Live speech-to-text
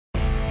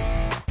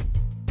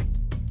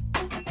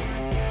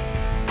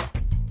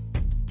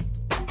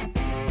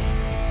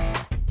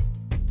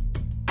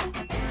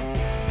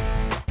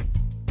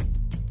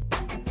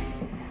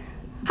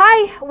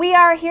Hi, we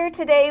are here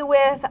today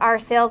with our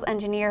sales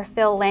engineer,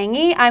 Phil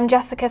Lange. I'm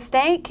Jessica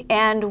Stank,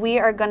 and we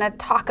are going to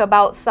talk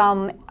about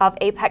some of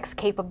Apex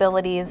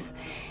capabilities.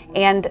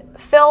 And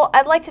Phil,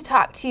 I'd like to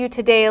talk to you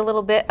today a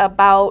little bit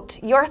about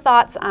your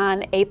thoughts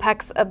on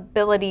Apex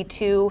ability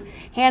to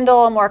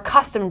handle a more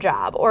custom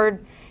job, or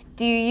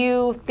do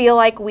you feel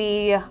like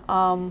we're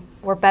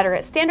better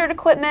at standard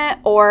equipment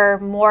or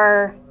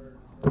more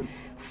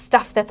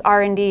stuff that's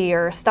R&D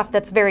or stuff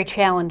that's very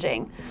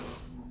challenging?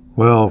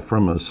 Well,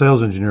 from a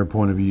sales engineer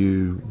point of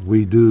view,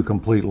 we do a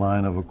complete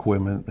line of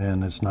equipment,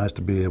 and it's nice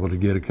to be able to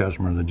get a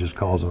customer that just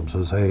calls up and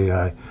says, hey,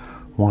 I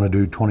want to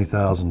do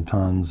 20,000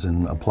 tons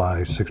and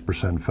apply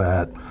 6%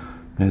 fat,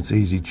 and it's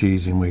easy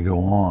cheesy and we go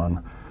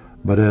on.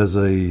 But as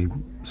a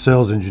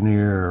sales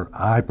engineer,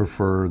 I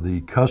prefer the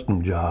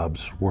custom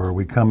jobs where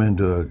we come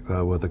into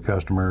with a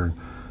customer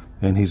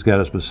and he's got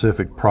a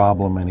specific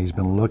problem and he's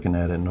been looking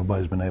at it and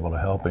nobody's been able to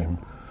help him.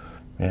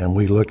 And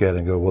we look at it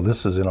and go, well,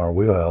 this is in our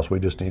wheelhouse.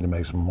 We just need to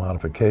make some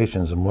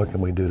modifications, and what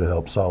can we do to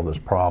help solve this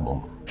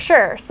problem?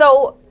 Sure.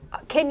 So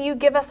can you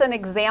give us an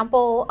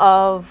example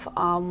of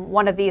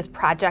one of these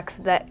projects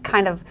that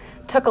kind of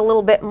took a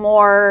little bit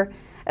more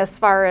as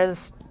far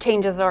as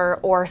changes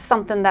or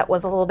something that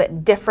was a little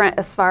bit different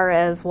as far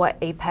as what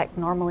Apex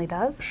normally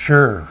does?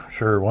 Sure.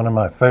 One of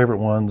my favorite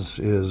ones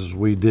is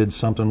we did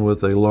something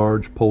with a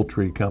large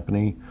poultry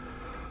company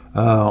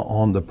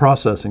on the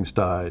processing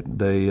side.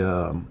 They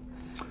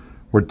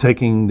we're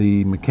taking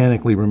the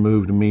mechanically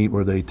removed meat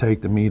where they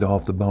take the meat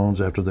off the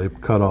bones after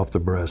they've cut off the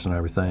breast and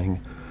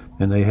everything.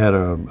 And they had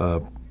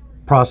a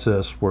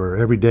process where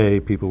every day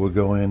people would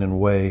go in and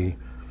weigh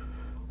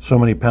so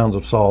many pounds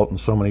of salt and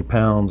so many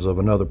pounds of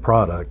another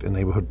product, and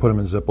they would put them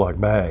in Ziploc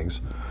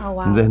bags. Oh,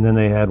 wow. And then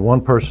they had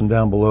one person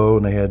down below,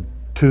 and they had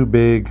two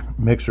big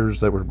mixers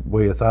that would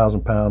weigh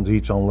 1,000 pounds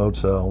each on load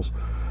cells.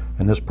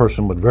 And this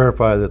person would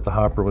verify that the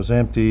hopper was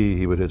empty.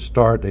 He would hit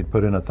start. They'd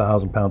put in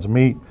 1,000 pounds of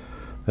meat.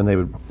 Then they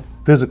would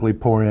physically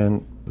pour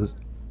in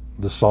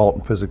the salt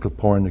and physically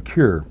pour in the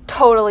cure.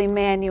 Totally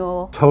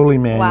manual. Totally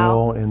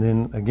manual. Wow. And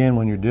then again,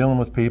 when you're dealing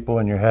with people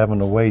and you're having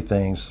to weigh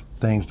things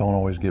don't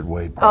always get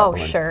weighed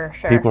properly. Oh, sure.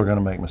 People are going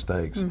to make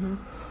mistakes.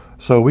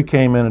 So we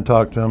came in and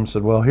talked to them and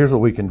said, well, here's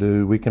what we can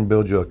do. We can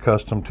build you a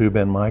custom tube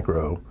end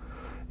micro.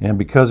 And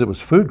because it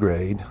was food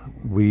grade,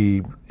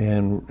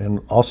 and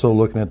also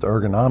looking at the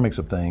ergonomics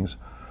of things,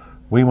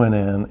 we went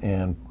in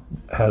and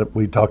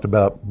we talked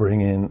about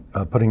putting in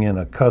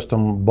a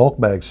custom bulk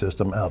bag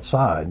system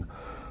outside.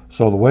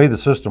 So the way the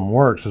system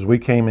works is we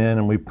came in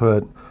and we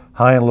put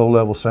high and low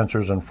level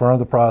sensors in front of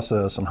the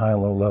process and high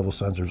and low level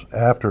sensors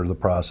after the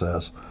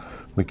process.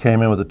 We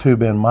came in with a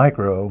tube end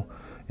micro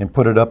and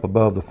put it up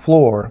above the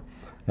floor,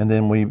 and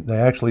then they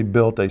actually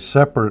built a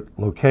separate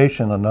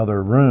location,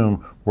 another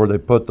room, where they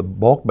put the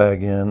bulk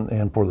bag in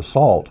and for the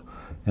salt.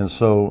 And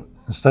so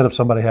instead of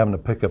somebody having to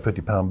pick up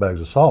 50-pound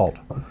bags of salt,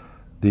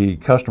 the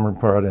customer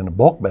put it in a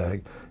bulk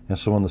bag, and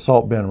so when the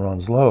salt bin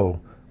runs low,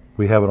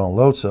 we have it on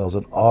load cells,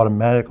 it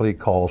automatically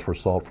calls for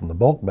salt from the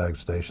bulk bag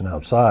station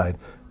outside,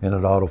 and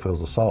it autofills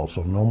the salt.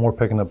 So no more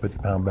picking up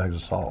 50-pound bags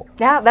of salt.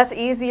 Yeah, that's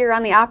easier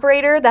on the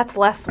operator. That's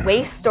less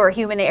waste or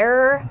human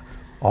error.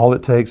 All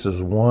it takes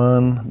is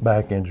one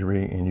back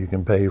injury, and you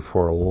can pay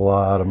for a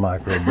lot of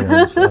micro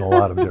bins and a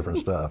lot of different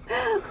stuff.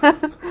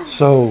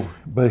 So,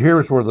 but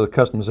here's where the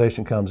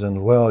customization comes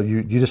in. Well,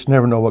 you just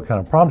never know what kind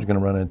of problems you're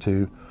going to run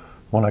into.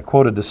 When I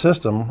quoted the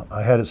system,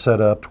 I had it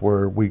set up to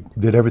where we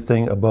did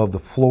everything above the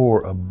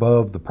floor,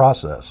 above the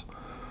process.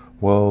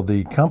 Well,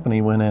 the company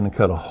went in and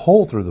cut a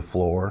hole through the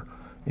floor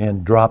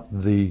and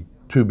dropped the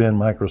tube end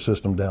micro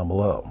system down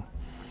below.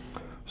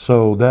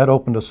 So that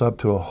opened us up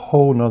to a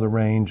whole nother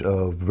range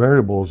of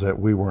variables that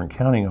we weren't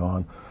counting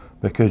on,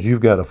 because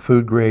you've got a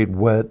food grade,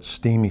 wet,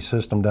 steamy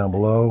system down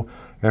below.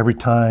 Every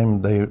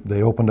time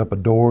they opened up a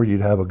door, you'd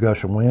have a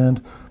gush of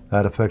wind.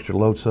 That affects your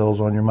load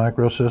cells on your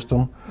micro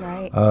system.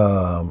 Right.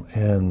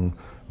 And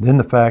then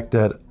the fact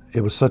that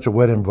it was such a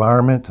wet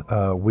environment,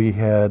 we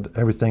had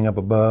everything up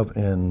above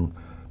in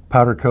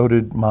powder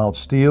coated mild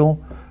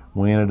steel.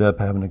 We ended up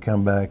having to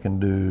come back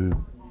and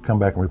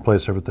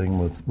replace everything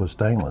with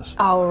stainless.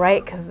 Oh,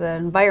 right, because the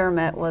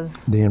environment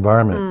was... The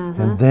environment.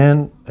 And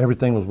then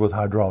everything was with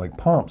hydraulic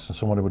pumps, and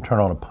so when it would turn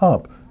on a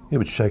pump, it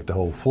would shake the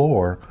whole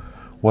floor.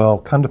 Well,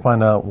 come to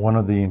find out, one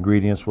of the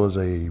ingredients was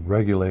a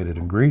regulated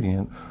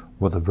ingredient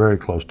with a very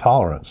close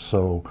tolerance.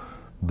 So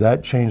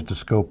that changed the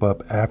scope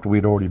up after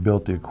we'd already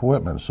built the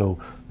equipment. So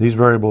these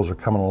variables are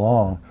coming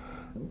along.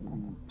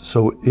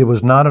 So it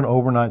was not an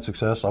overnight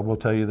success, I will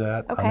tell you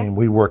that. Okay. I mean,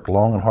 we worked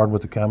long and hard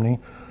with the company,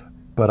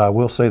 but I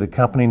will say the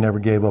company never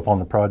gave up on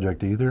the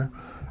project either.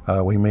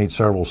 We made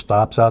several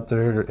stops out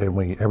there,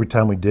 and every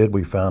time we did,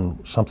 we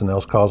found something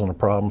else causing a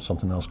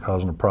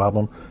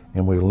problem,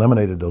 and we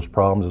eliminated those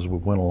problems as we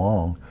went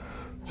along.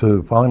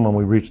 So finally, when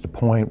we reached the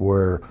point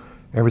where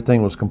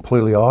everything was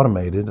completely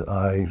automated,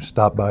 I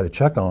stopped by to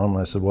check on them,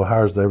 and I said, well,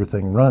 how's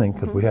everything running?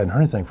 Because we hadn't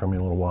heard anything from you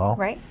in a little while.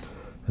 Right.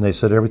 And they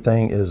said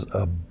everything is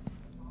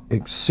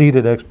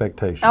exceeded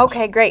expectations.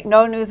 Okay, great.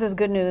 No news is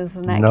good news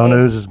in that case. No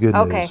news is good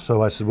Okay. news.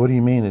 So I said, what do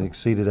you mean it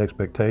exceeded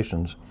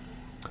expectations?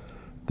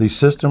 The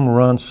system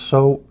runs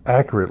so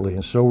accurately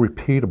and so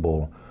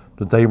repeatable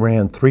that they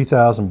ran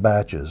 3,000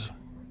 batches.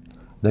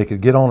 They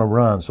could get on a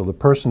run, so the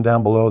person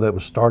down below that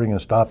was starting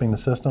and stopping the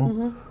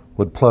system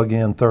would plug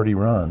in 30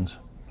 runs.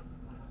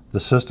 The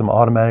system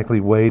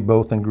automatically weighed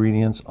both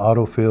ingredients,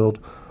 auto-filled,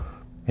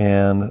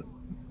 and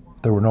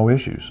there were no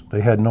issues.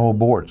 They had no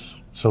aborts.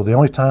 So the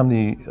only time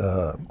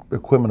the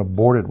equipment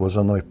aborted was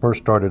when they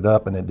first started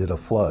up and it did a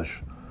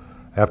flush.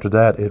 After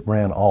that, it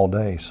ran all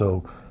day.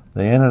 So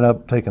they ended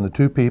up taking the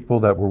 2 people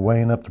that were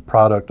weighing up the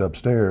product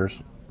upstairs.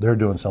 They're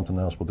doing something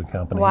else with the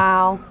company.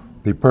 Wow.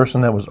 The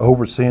person that was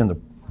overseeing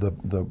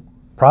the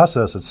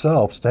process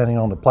itself, standing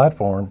on the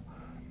platform,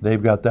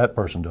 they've got that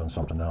person doing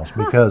something else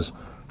because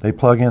they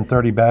plug in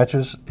 30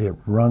 batches, it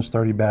runs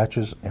 30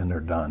 batches, and they're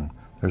done.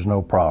 There's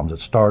no problems.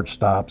 It starts,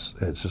 stops,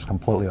 it's just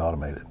completely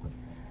automated.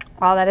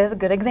 Wow, that is a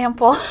good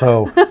example.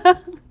 So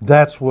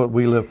that's what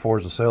we live for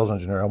as a sales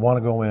engineer. I want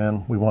to go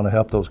in, we want to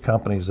help those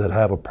companies that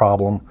have a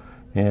problem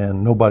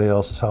and nobody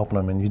else is helping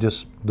them, and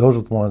those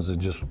are the ones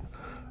that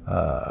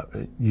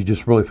you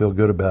just really feel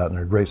good about, and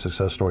they're great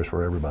success stories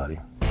for everybody.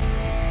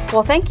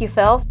 Well, thank you,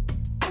 Phil.